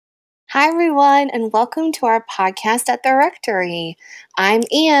Hi, everyone, and welcome to our podcast at the Rectory. I'm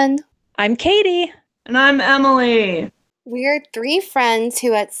Anne. I'm Katie. And I'm Emily. We're three friends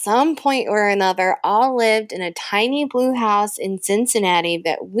who at some point or another all lived in a tiny blue house in Cincinnati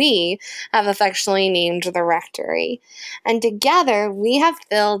that we have affectionately named the Rectory. And together we have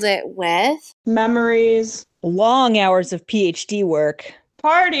filled it with memories, long hours of PhD work,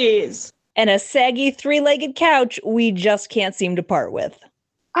 parties, and a saggy three-legged couch we just can't seem to part with.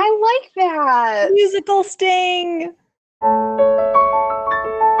 I like that. Musical sting.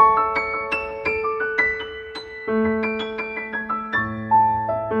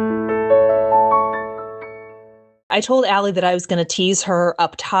 I told Allie that I was going to tease her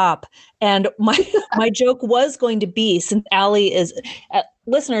up top, and my joke was going to be, since Allie is,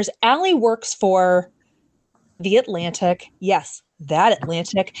 listeners, Allie works for The Atlantic. Yes, that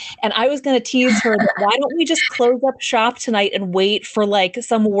Atlantic. And I was going to tease her that why don't we just close up shop tonight and wait for like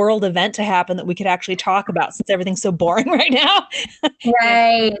some world event to happen that we could actually talk about, since everything's so boring right now.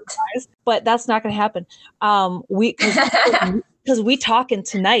 Right. But that's not going to happen. Because we talking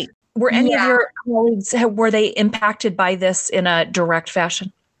tonight. Were any of your colleagues, were they impacted by this in a direct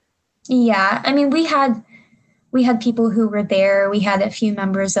fashion? Yeah. I mean, we had people who were there. We had a few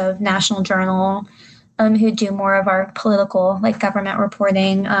members of National Journal who do more of our political, like government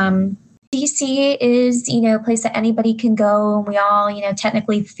reporting. DC is, a place that anybody can go. And we all,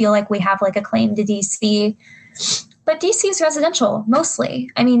 technically feel like we have like a claim to DC. But DC is residential, mostly.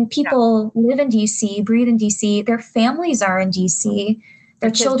 I mean, people live in DC, breathe in DC. Their families are in DC.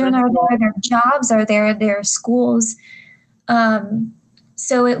 Their children are there. Their jobs are there. Their schools.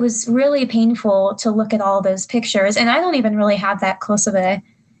 So it was really painful to look at all those pictures. And I don't even really have that close of a,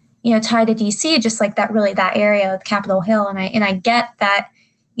 tie to DC, just like that area of Capitol Hill. And I get that,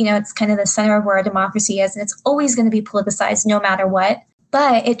 it's kind of the center of where our democracy is, and it's always going to be politicized no matter what.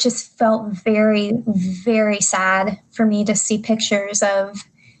 But it just felt very, very sad for me to see pictures of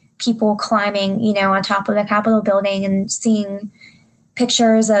people climbing, on top of the Capitol building, and seeing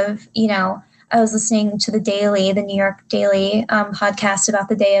pictures of, I was listening to the New York Daily podcast about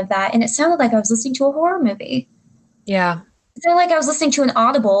the day of that, and it sounded like I was listening to a horror movie. Yeah. It sounded like I was listening to an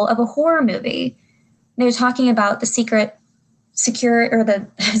audible of a horror movie. They were talking about the Secret Service.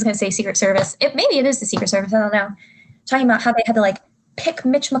 Maybe it is the Secret Service, I don't know. Talking about how they had to like pick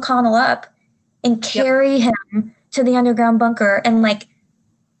Mitch McConnell up and carry him to the underground bunker, and like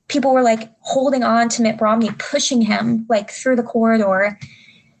people were like holding on to Mitt Romney, pushing him like through the corridor.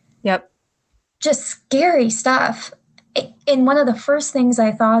 Yep. Just scary stuff. And one of the first things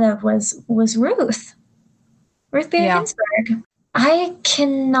I thought of was Ruth Bader Ginsburg. I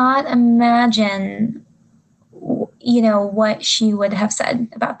cannot imagine, what she would have said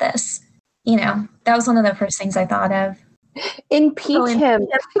about this. That was one of the first things I thought of. Impeach him.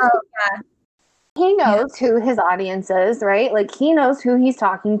 Oh, yeah. He knows who his audience is, right? Like, he knows who he's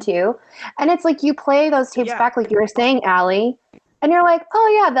talking to. And it's like you play those tapes back, like you were saying, Allie, and you're like,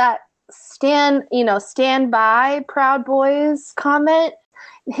 oh, yeah, that stand by Proud Boys comment.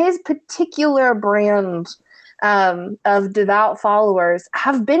 His particular brand of devout followers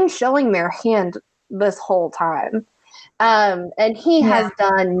have been showing their hand this whole time. And he has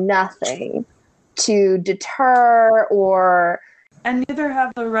done nothing to deter or... And neither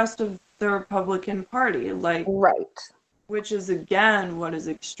have the rest of the Republican Party, which is again what is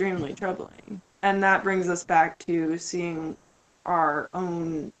extremely troubling. And that brings us back to seeing our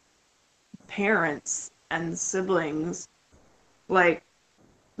own parents and siblings like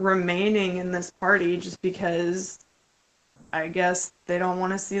remaining in this party just because I guess they don't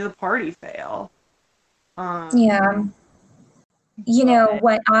want to see the party fail. What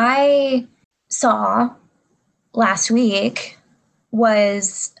I saw last week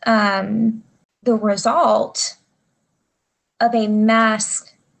was the result of a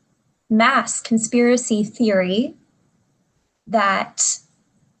mass conspiracy theory that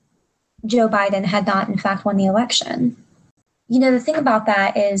Joe Biden had not, in fact, won the election. The thing about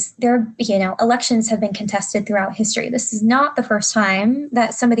that is elections have been contested throughout history. This is not the first time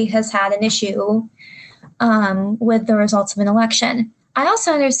that somebody has had an issue with the results of an election. I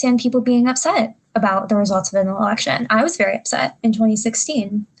also understand people being upset about the results of an election. I was very upset in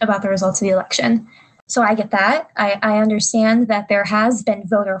 2016 about the results of the election. So I get that. I understand that there has been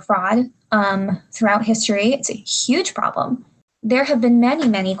voter fraud throughout history. It's a huge problem. There have been many,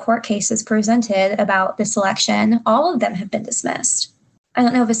 many court cases presented about this election. All of them have been dismissed. I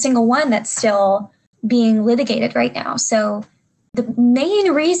don't know of a single one that's still being litigated right now. So the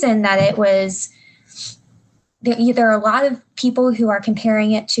main reason that it was, there are a lot of people who are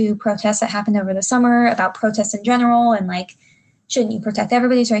comparing it to protests that happened over the summer, about protests in general, and like shouldn't you protect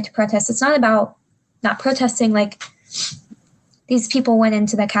everybody's right to protest? It's not about not protesting. Like, these people went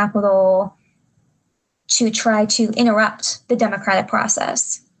into the Capitol to try to interrupt the democratic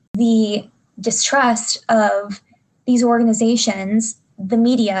process. The distrust of these organizations, the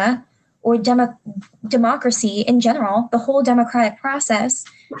media, or democracy in general, the whole democratic process,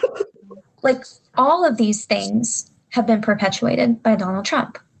 like, all of these things have been perpetuated by Donald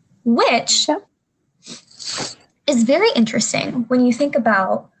Trump, which is very interesting when you think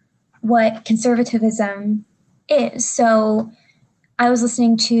about what conservatism is. So I was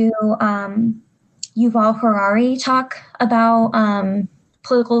listening to Yuval Harari talk about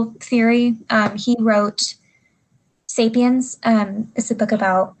political theory. He wrote Sapiens. It's a book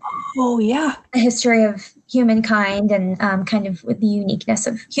about the history of humankind and kind of with the uniqueness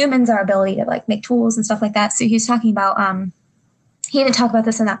of humans, our ability to like make tools and stuff like that. So he was talking about, he didn't talk about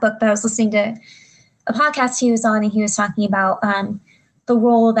this in that book, but I was listening to a podcast he was on, and he was talking about the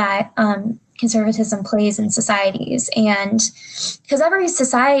role that conservatism plays in societies. And because every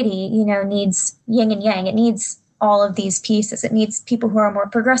society, needs yin and yang, it needs all of these pieces. It needs people who are more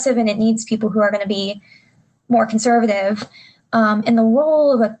progressive, and it needs people who are going to be more conservative. And the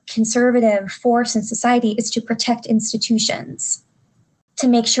role of a conservative force in society is to protect institutions, to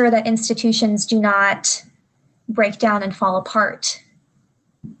make sure that institutions do not break down and fall apart.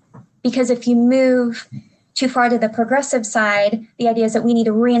 Because if you move too far to the progressive side, the idea is that we need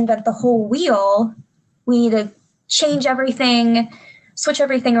to reinvent the whole wheel. We need to change everything, switch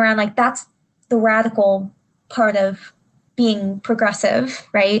everything around. Like, that's the radical part of being progressive,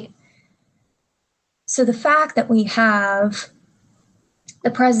 right? So the fact that we have the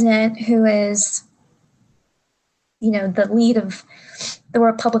president who is, the lead of the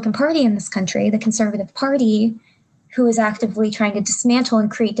Republican Party in this country, the Conservative Party, who is actively trying to dismantle and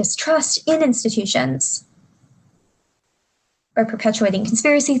create distrust in institutions by perpetuating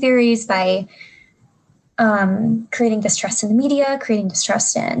conspiracy theories, by creating distrust in the media, creating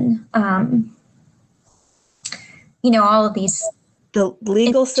distrust in, all of these. The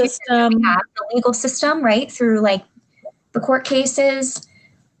legal system. The legal system, right? Through like the court cases,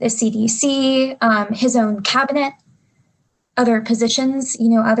 the CDC, his own cabinet, other positions,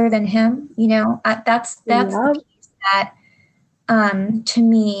 other than him, that's the piece that to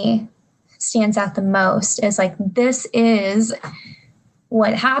me stands out the most, is like, this is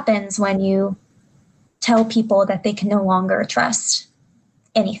what happens when you tell people that they can no longer trust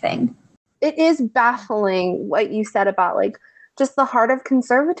anything. It is baffling what you said about like just the heart of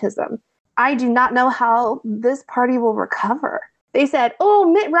conservatism. I do not know how this party will recover. They said,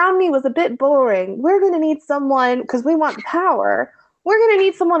 Mitt Romney was a bit boring. We're going to need someone, because we want power, we're going to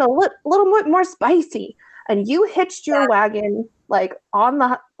need someone a little bit more spicy. And you hitched your wagon like on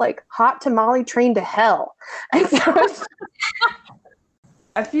the hot tamale train to hell. And so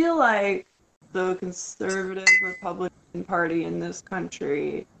I feel like the conservative Republican Party in this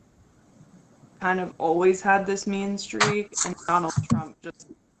country kind of always had this mean streak, and Donald Trump just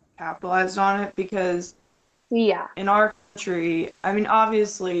capitalized on it, because in our country, I mean,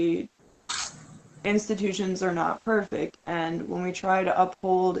 obviously institutions are not perfect, and when we try to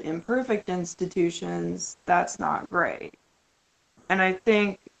uphold imperfect institutions, that's not great. And I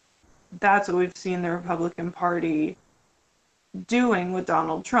think that's what we've seen the Republican Party doing with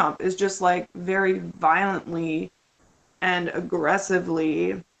Donald Trump, is just like very violently and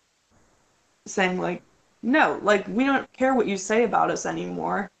aggressively saying like, no, like, we don't care what you say about us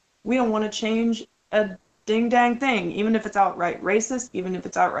anymore. We don't want to change a ding dang thing, even if it's outright racist, even if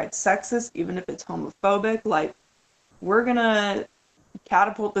it's outright sexist, even if it's homophobic. Like, we're gonna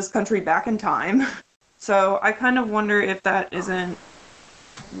catapult this country back in time. So I kind of wonder if that isn't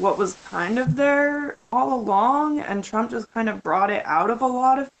what was kind of there all along, and Trump just kind of brought it out of a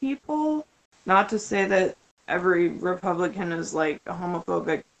lot of people. Not to say that every Republican is like a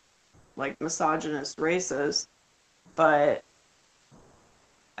homophobic, like misogynist, racist, but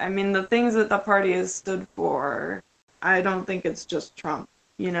I mean, the things that the party has stood for, I don't think it's just Trump.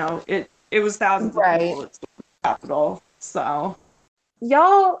 It was thousands of people at the Capitol. So,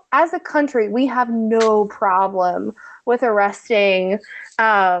 y'all, as a country, we have no problem with arresting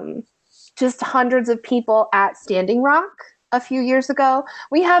just hundreds of people at Standing Rock a few years ago.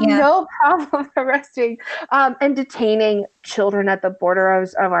 We have no problem arresting and detaining children at the border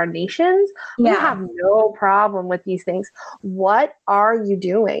of our nations. We have no problem with these things. What are you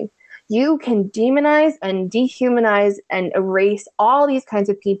doing? You can demonize and dehumanize and erase all these kinds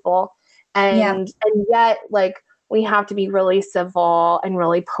of people, and yet, like, we have to be really civil and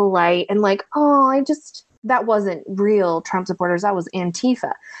really polite and like, that wasn't real Trump supporters. That was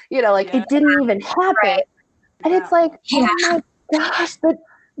Antifa. It didn't even happen. Right. And it's like, gosh,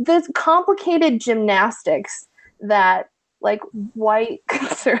 the complicated gymnastics that like white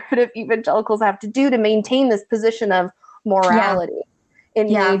conservative evangelicals have to do to maintain this position of morality in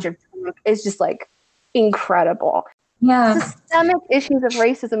the age of Trump is just like incredible. Yeah. Systemic issues of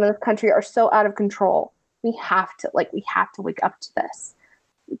racism in this country are so out of control. We have to wake up to this.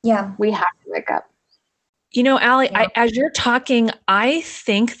 Yeah. We have to wake up. You know, Allie, as you're talking, I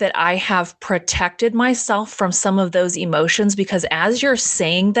think that I have protected myself from some of those emotions because as you're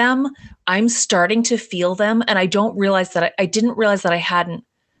saying them, I'm starting to feel them. And I don't realize that I didn't realize that I hadn't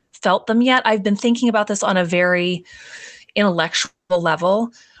felt them yet. I've been thinking about this on a very intellectual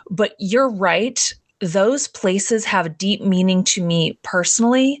level, but you're right. Those places have deep meaning to me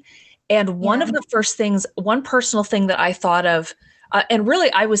personally. And one of the first things, one personal thing that I thought of, and really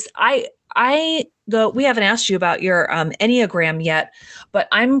we haven't asked you about your Enneagram yet, but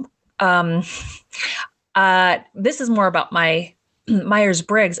this is more about my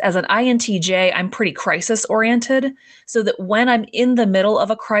Myers-Briggs. As an INTJ, I'm pretty crisis oriented, so that when I'm in the middle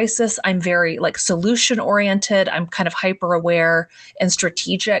of a crisis, I'm very like solution oriented. I'm kind of hyper aware and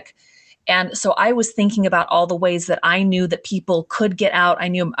strategic. And so I was thinking about all the ways that I knew that people could get out. I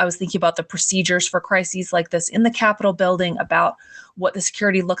was thinking about the procedures for crises like this in the Capitol building, about what the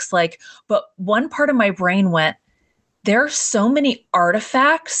security looks like. But one part of my brain went, there are so many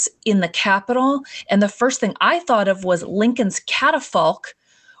artifacts in the Capitol. And the first thing I thought of was Lincoln's catafalque,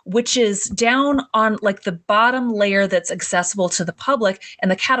 which is down on like the bottom layer that's accessible to the public.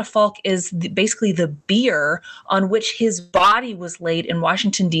 And the catafalque is basically the bier on which his body was laid in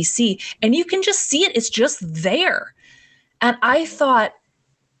Washington, D.C. And you can just see it. It's just there. And I thought,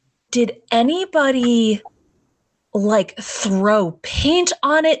 did anybody like throw paint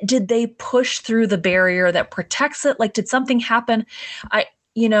on it? Did they push through the barrier that protects it? Like, did something happen?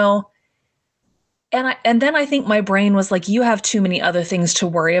 And then I think my brain was like, you have too many other things to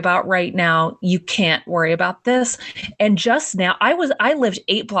worry about right now. You can't worry about this. And just now I lived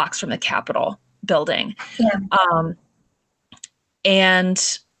 8 blocks from the Capitol building. Yeah.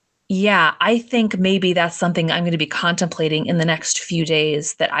 And yeah, I think maybe that's something I'm going to be contemplating in the next few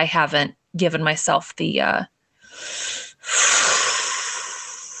days, that I haven't given myself the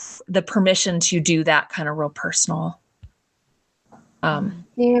permission to do that kind of real personal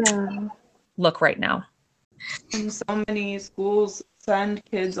look right now. And so many schools send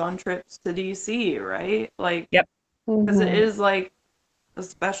kids on trips to DC, right? Like, yep, because it is like a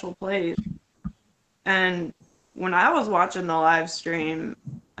special place. And when I was watching the live stream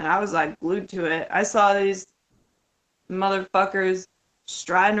and I was like glued to it, I saw these motherfuckers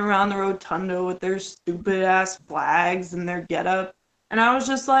striding around the rotunda with their stupid ass flags and their getup. And I was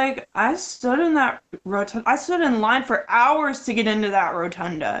just like, I stood in that rotunda. I stood in line for hours to get into that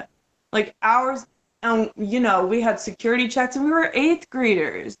rotunda. Like hours. And, we had security checks and we were 8th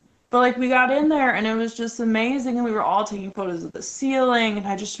graders. But like we got in there and it was just amazing. And we were all taking photos of the ceiling. And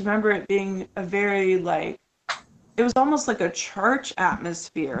I just remember it being a very it was almost like a church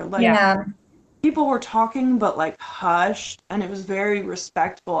atmosphere. Like people were talking, but like hushed. And it was very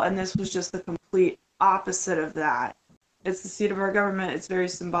respectful. And this was just the complete opposite of that. It's the seat of our government. It's very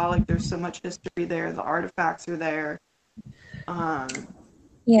symbolic. There's so much history there. The artifacts are there.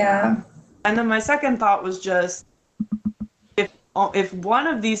 Yeah. And then my second thought was just, if one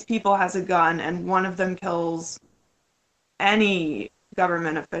of these people has a gun and one of them kills any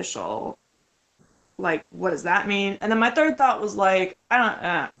government official, like, what does that mean? And then my third thought was like,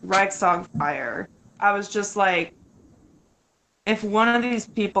 Reichstag fire. I was just like, if one of these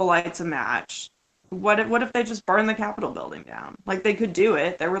people lights a match, what if they just burn the Capitol building down? Like, they could do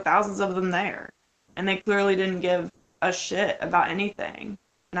it. There were thousands of them there. And they clearly didn't give a shit about anything.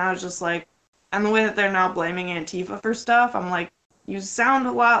 And I was just like, and the way that they're now blaming Antifa for stuff, I'm like, you sound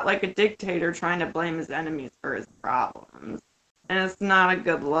a lot like a dictator trying to blame his enemies for his problems. And it's not a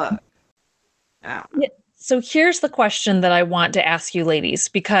good look. Yeah. So here's the question that I want to ask you ladies,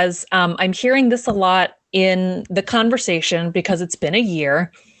 because I'm hearing this a lot in the conversation because it's been a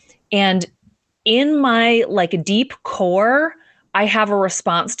year. And in my deep core, I have a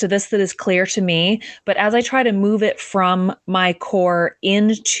response to this that is clear to me. But as I try to move it from my core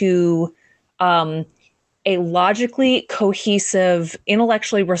into a logically cohesive,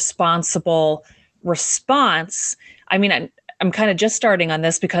 intellectually responsible response, I mean, I'm kind of just starting on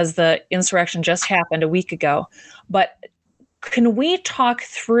this because the insurrection just happened a week ago. But can we talk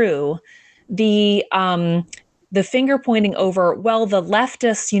through the finger pointing over, well, the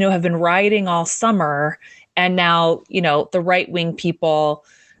leftists, have been rioting all summer, and now, the right-wing people,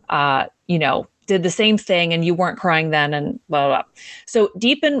 did the same thing and you weren't crying then and blah, blah, blah. So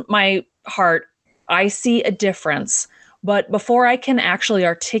deep in my heart, I see a difference But before I can actually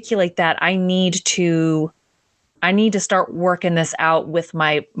articulate that, I need to start working this out with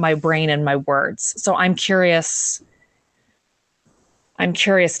my brain and my words. So I'm curious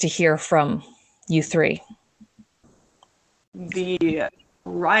to hear from you three. The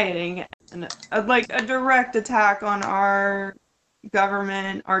rioting and like a direct attack on our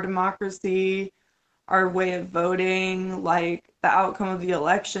government, our democracy, our way of voting, like the outcome of the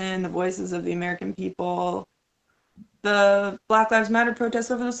election, the voices of the American people. The Black Lives Matter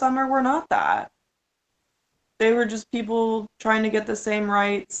protests over the summer were not that. They were just people trying to get the same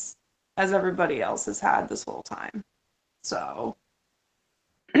rights as everybody else has had this whole time. So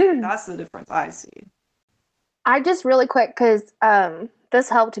that's the difference I see. I just really quick, because this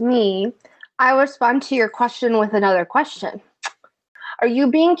helped me, I will respond to your question with another question. Are you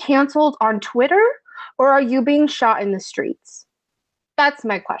being canceled on Twitter, or are you being shot in the streets? That's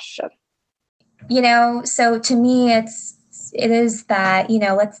my question. So to me, it is that,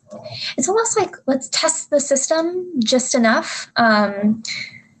 it's almost like, let's test the system just enough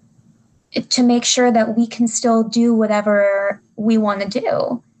to make sure that we can still do whatever we want to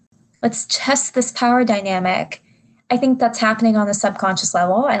do. Let's test this power dynamic. I think that's happening on the subconscious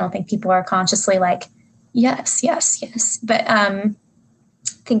level. I don't think people are consciously like, yes, but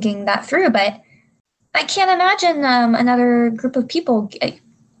thinking that through. But I can't imagine another group of people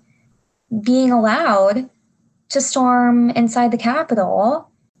being allowed to storm inside the Capitol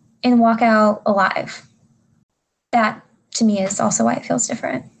and walk out alive. That, to me, is also why it feels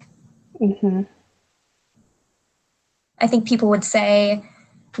different. Mm-hmm. I think people would say,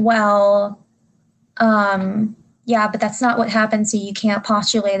 well, yeah, but that's not what happened, so you can't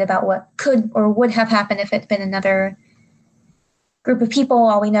postulate about what could or would have happened if it'd been another group of people.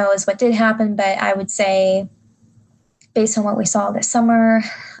 All we know is what did happen, but I would say, based on what we saw this summer,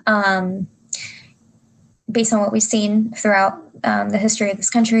 based on what we've seen throughout the history of this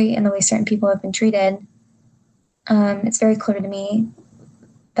country and the way certain people have been treated, it's very clear to me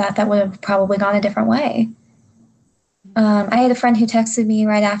that would have probably gone a different way. I had a friend who texted me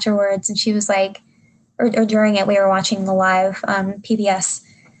right afterwards, and she was like, or during it, we were watching the live PBS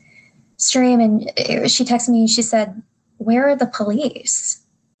stream, and she texted me and she said, "Where are the police?"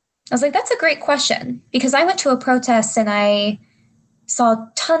 I was like, that's a great question, because I went to a protest and I saw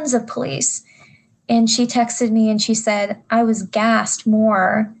tons of police. And she texted me and she said, I was gassed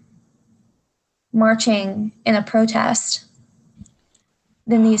more marching in a protest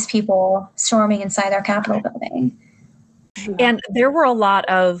than these people storming inside our Capitol building. And there were a lot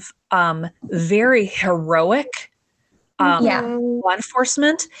of very heroic law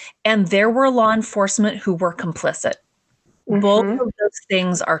enforcement, and there were law enforcement who were complicit. Mm-hmm. Both of those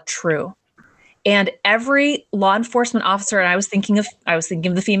things are true. And every law enforcement officer, and I was thinking of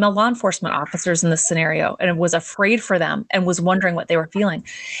the female law enforcement officers in this scenario, and was afraid for them and was wondering what they were feeling.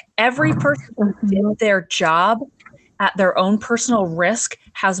 Every person who did their job at their own personal risk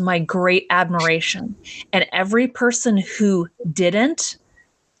has my great admiration. And every person who didn't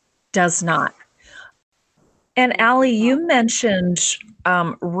does not. And Allie, you mentioned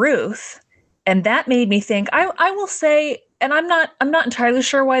Ruth, and that made me think, I will say, and I'm not entirely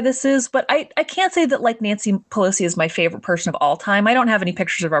sure why this is, but I can't say that like Nancy Pelosi is my favorite person of all time. I don't have any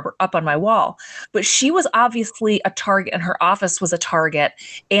pictures of her up on my wall, but she was obviously a target, and her office was a target.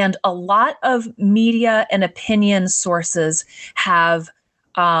 And a lot of media and opinion sources have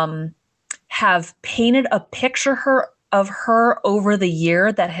painted a picture of her over the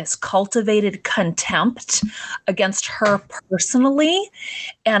year that has cultivated contempt against her personally.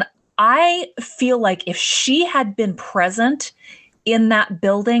 And I feel like if she had been present in that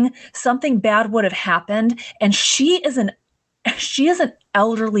building, something bad would have happened. And she is an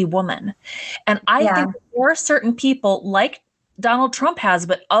elderly woman. And I think there are certain people like Donald Trump has,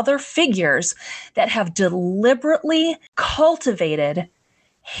 but other figures that have deliberately cultivated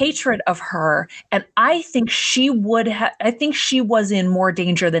hatred of her. And I think she was in more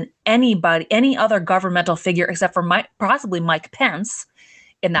danger than any other governmental figure, except for possibly Mike Pence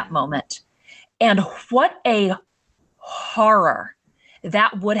in that moment. And what a horror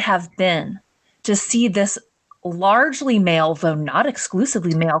that would have been to see this largely male, though not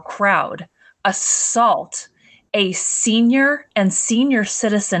exclusively male, crowd assault a senior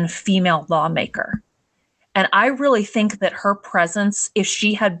citizen female lawmaker. And I really think that her presence, if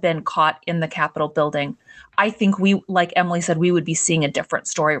she had been caught in the Capitol building, I think we, like Emily said, we would be seeing a different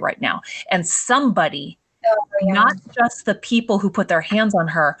story right now. And somebody, not just the people who put their hands on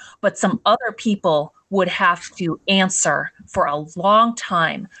her, but some other people would have to answer for a long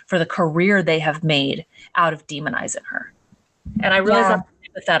time for the career they have made out of demonizing her. And I realize that's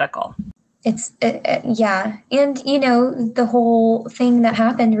hypothetical. Yeah. And, the whole thing that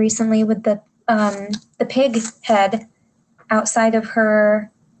happened recently with the pig head outside of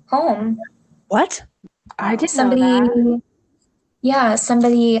her home. What? I didn't know that. Yeah,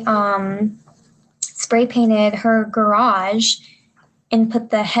 somebody spray painted her garage and put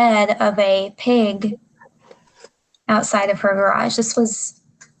the head of a pig outside of her garage. This was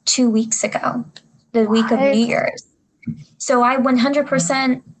 2 weeks ago, the week of New Year's. So I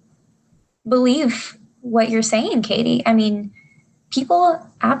 100% believe what you're saying, Katie. I mean, people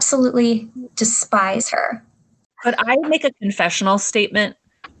absolutely despise her. But I make a confessional statement.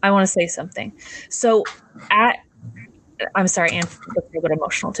 I want to say something. So I'm sorry, Anne, that's a bit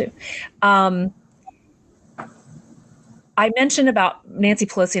emotional too. I mentioned about Nancy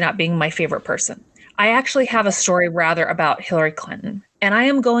Pelosi not being my favorite person. I actually have a story rather about Hillary Clinton. And I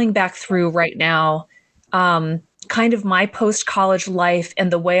am going back through right now kind of my post-college life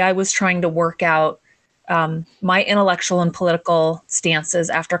and the way I was trying to work out my intellectual and political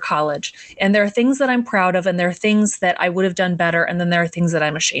stances after college. And there are things that I'm proud of, and there are things that I would have done better, and then there are things that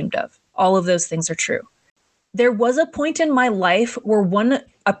I'm ashamed of. All of those things are true. There was a point in my life where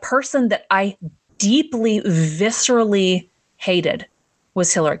a person that I deeply, viscerally hated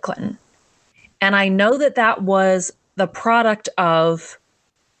was Hillary Clinton. And I know that that was the product of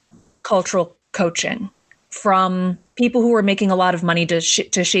cultural coaching from people who were making a lot of money to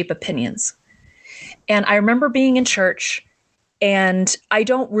shape opinions. And I remember being in church, and I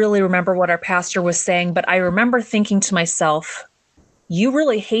don't really remember what our pastor was saying, but I remember thinking to myself, you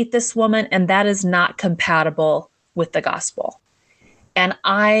really hate this woman, and that is not compatible with the gospel. And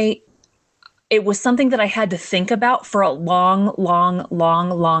it was something that I had to think about for a long, long, long,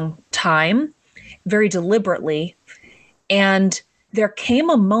 long time, very deliberately. And there came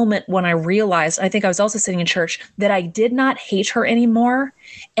a moment when I realized, I think I was also sitting in church, that I did not hate her anymore.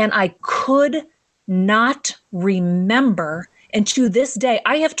 And I could not remember. And to this day,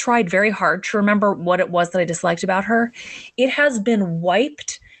 I have tried very hard to remember what it was that I disliked about her. It has been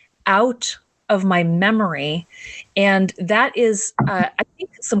wiped out of my memory. And that is, I think,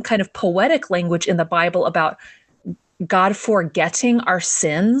 some kind of poetic language in the Bible about God forgetting our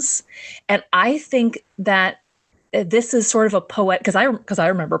sins. And I think that this is sort of a poet, because I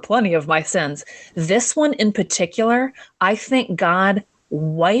remember plenty of my sins. This one in particular, I think God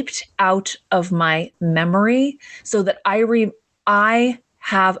wiped out of my memory so that I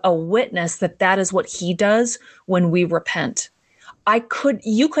have a witness that is what he does when we repent.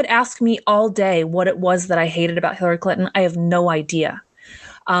 You could ask me all day what it was that I hated about Hillary Clinton. I have no idea.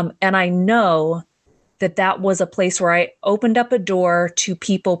 And I know that was a place where I opened up a door to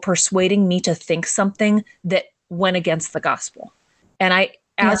people persuading me to think something that went against the gospel. And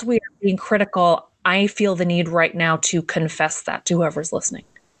as we are being critical, I feel the need right now to confess that to whoever's listening.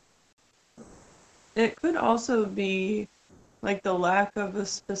 It could also be like the lack of a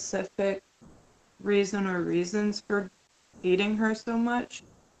specific reason or reasons for hating her so much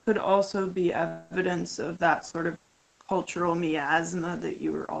could also be evidence of that sort of cultural miasma that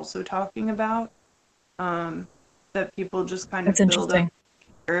you were also talking about. That people just kind of build up a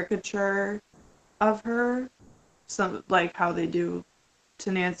caricature of her, like how they do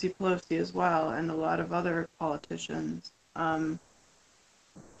to Nancy Pelosi as well, and a lot of other politicians, to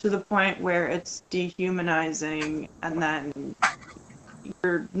the point where it's dehumanizing, and then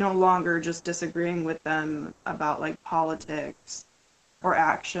you're no longer just disagreeing with them about like politics or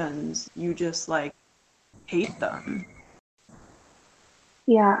actions, you just like hate them.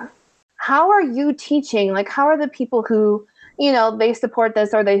 Yeah. How are you teaching? Like, how are the people who, they support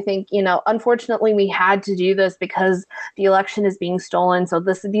this, or they think, unfortunately we had to do this because the election is being stolen, so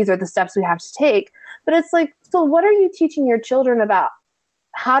these are the steps we have to take. But it's like, so what are you teaching your children about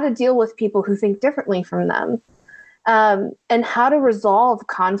how to deal with people who think differently from them, and how to resolve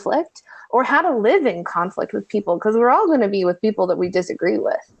conflict, or how to live in conflict with people? Because we're all going to be with people that we disagree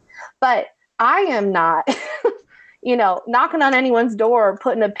with. But I am not knocking on anyone's door,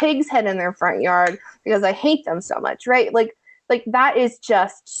 putting a pig's head in their front yard because I hate them so much, right? Like that is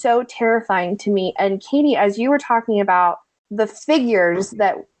just so terrifying to me. And Katie, as you were talking about the figures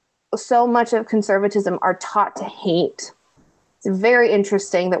that so much of conservatism are taught to hate, it's very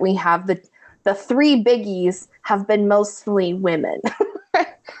interesting that we have the three biggies have been mostly women.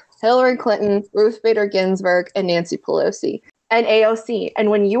 Hillary Clinton, Ruth Bader Ginsburg, and Nancy Pelosi, and AOC. And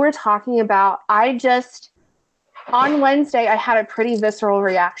when you were talking about, on Wednesday, I had a pretty visceral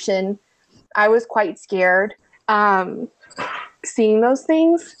reaction. I was quite scared seeing those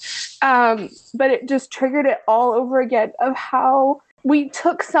things. But it just triggered it all over again of how we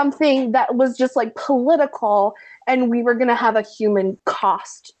took something that was just like political and we were going to have a human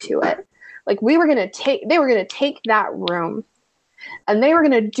cost to it. Like they were going to take that room and they were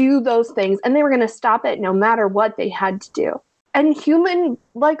going to do those things and they were going to stop it no matter what they had to do. And human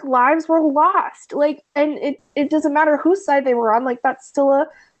lives were lost. And it doesn't matter whose side they were on. That's still a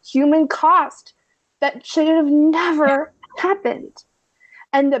human cost that should have never happened.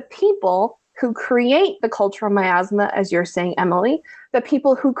 And the people who create the cultural miasma, as you're saying, Emily, the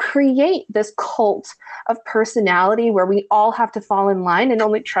people who create this cult of personality where we all have to fall in line and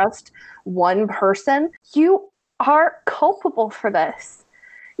only trust one person, you are culpable for this.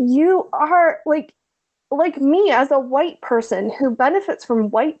 You are like me as a white person who benefits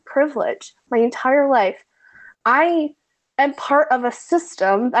from white privilege my entire life. I am part of a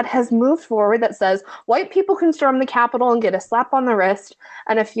system that has moved forward that says white people can storm the Capitol and get a slap on the wrist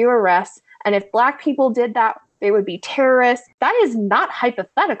and a few arrests. And if Black people did that, they would be terrorists. That is not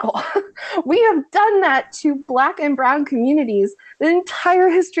hypothetical. We have done that to Black and brown communities the entire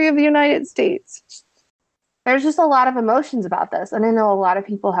history of the United States. There's just a lot of emotions about this. And I know a lot of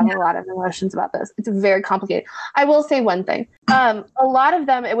people have a lot of emotions about this. It's very complicated. I will say one thing. A lot of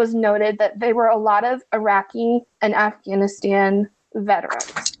them, it was noted that they were a lot of Iraqi and Afghanistan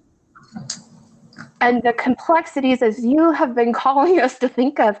veterans. And the complexities, as you have been calling us to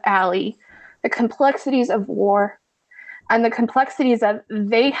think of, Allie, the complexities of war and the complexities of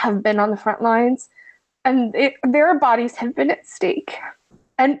they have been on the front lines and their bodies have been at stake.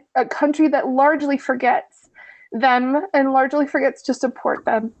 And a country that largely forgets them and largely forgets to support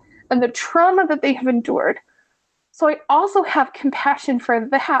them and the trauma that they have endured. So I also have compassion for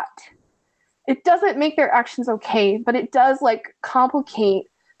that. It doesn't make their actions okay, but it does complicate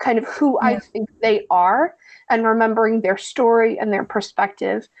kind of who I think they are and remembering their story and their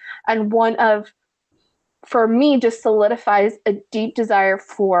perspective. And one of, for me, just solidifies a deep desire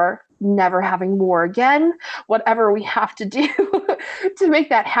for never having war again, whatever we have to do to make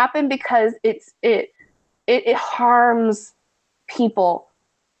that happen, because it harms people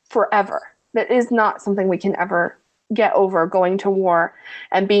forever. That is not something we can ever get over, going to war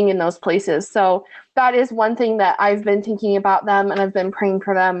and being in those places. So that is one thing that I've been thinking about them, and I've been praying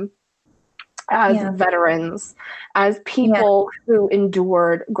for them as veterans, as people who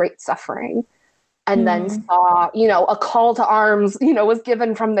endured great suffering and then saw, a call to arms, was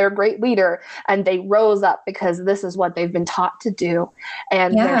given from their great leader, and they rose up because this is what they've been taught to do.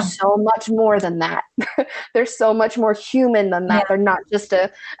 And there's so much more than that. They're so much more human than that. They're not just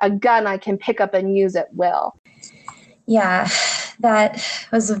a gun I can pick up and use at will. Yeah, that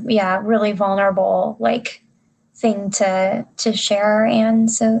was really vulnerable thing to share.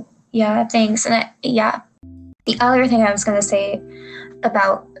 And so thanks. And the other thing I was going to say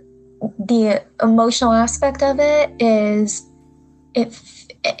about the emotional aspect of it is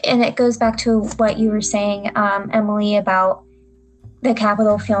it goes back to what you were saying, Emily, about the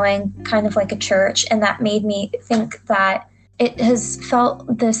Capitol feeling kind of like a church. And that made me think that it has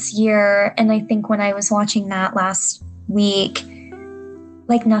felt this year, and I think when I was watching that last week,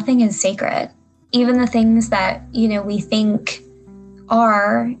 like nothing is sacred. Even the things that, we think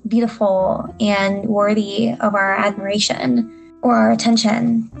are beautiful and worthy of our admiration or our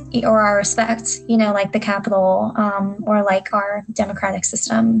attention or our respect, like the Capitol, or like our democratic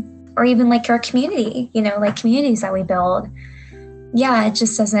system, or even like our community, like communities that we build. Yeah, it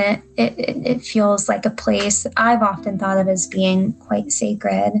just doesn't, it feels like a place I've often thought of as being quite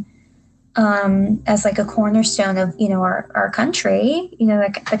sacred, as like a cornerstone of, our country,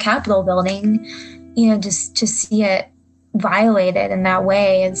 like the Capitol building, just to see it violated in that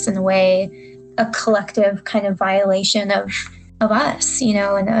way is in a way a collective kind of violation of us,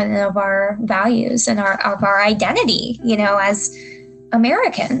 and of our values and of our identity, as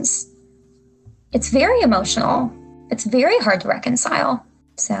Americans. It's very emotional. It's very hard to reconcile.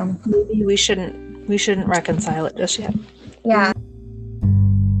 So maybe we shouldn't reconcile it just yet. Yeah.